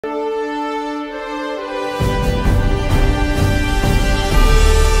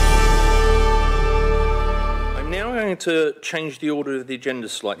to change the order of the agenda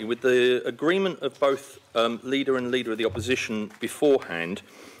slightly. With the agreement of both Leader and Leader of the Opposition beforehand,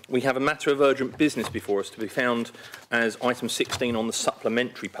 we have a matter of urgent business before us to be found as item 16 on the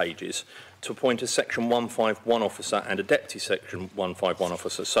supplementary pages to appoint a Section 151 officer and a Deputy Section 151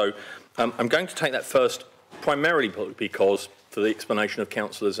 officer. So I'm going to take that first, primarily because, for the explanation of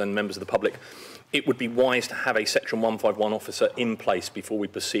councillors and members of the public, it would be wise to have a Section 151 officer in place before we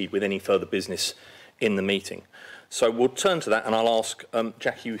proceed with any further business in the meeting. So we'll turn to that, and I'll ask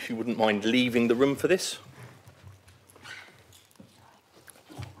Jackie if you wouldn't mind leaving the room for this.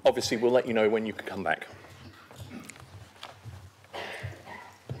 Obviously, we'll let you know when you can come back.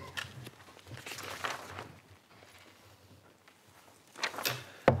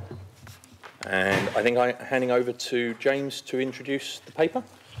 And I think I'm handing over to James to introduce the paper.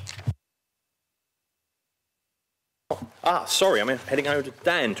 Sorry, I'm heading over to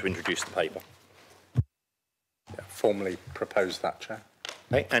Dan to introduce the paper. Yeah, formally propose that, Chair.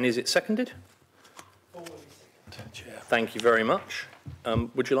 Okay, and is it seconded? Formally seconded, Chair. Thank you very much.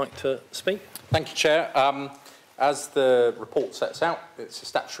 Would you like to speak? Thank you, Chair. As the report sets out, it's a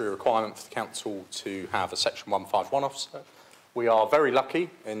statutory requirement for the Council to have a Section 151 officer. We are very lucky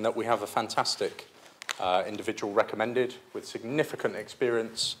in that we have a fantastic individual recommended with significant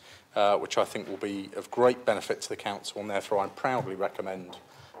experience, which I think will be of great benefit to the Council, and therefore I proudly recommend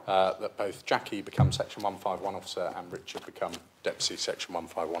that both Jackie become Section 151 officer and Richard become Deputy Section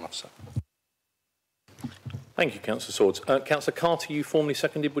 151 officer. Thank you, Councillor Swords. Councillor Carter, you formally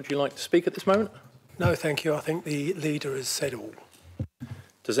seconded. Would you like to speak at this moment? No, thank you. I think the Leader has said all.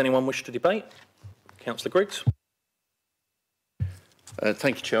 Does anyone wish to debate? Councillor Griggs.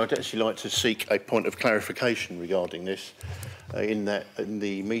 Thank you, Chair. I'd actually like to seek a point of clarification regarding this. In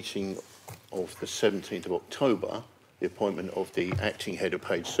the meeting of the 17th of October, the appointment of the acting head of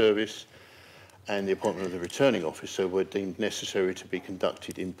paid service and the appointment of the returning officer were deemed necessary to be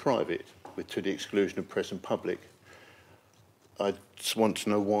conducted in private, to the exclusion of press and public. I just want to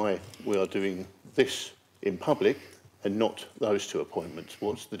know why we are doing this in public and not those two appointments.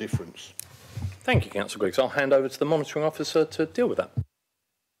 What's the difference? Thank you, Councillor Griggs. I'll hand over to the monitoring officer to deal with that.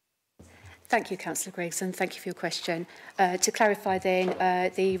 Thank you, Councillor Griggs, and thank you for your question. To clarify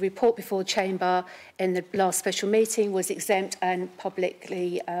then, the report before Chamber in the last special meeting was exempt and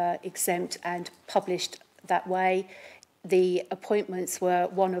publicly exempt and published that way. The appointments were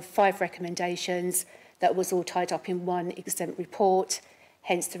one of 5 recommendations that was all tied up in one exempt report,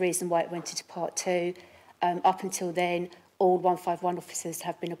 hence the reason why it went into Part 2. Up until then, all 151 officers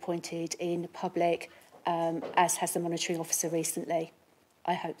have been appointed in public, as has the monitoring officer recently.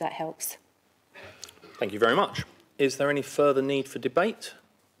 I hope that helps. Thank you very much. Is there any further need for debate?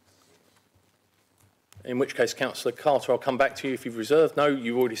 In which case, Councillor Carter, I'll come back to you if you've reserved. No,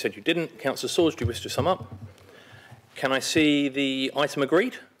 you already said you didn't. Councillor Swords, do you wish to sum up? Can I see the item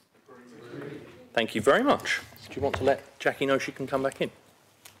agreed? Agreed. Thank you very much. Do you want to let Jackie know she can come back in?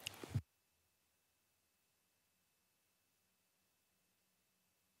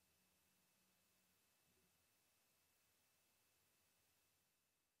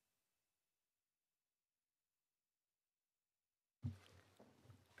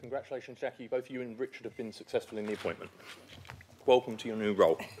 Congratulations, Jackie. Both you and Richard have been successful in the appointment. Welcome to your new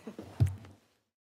role.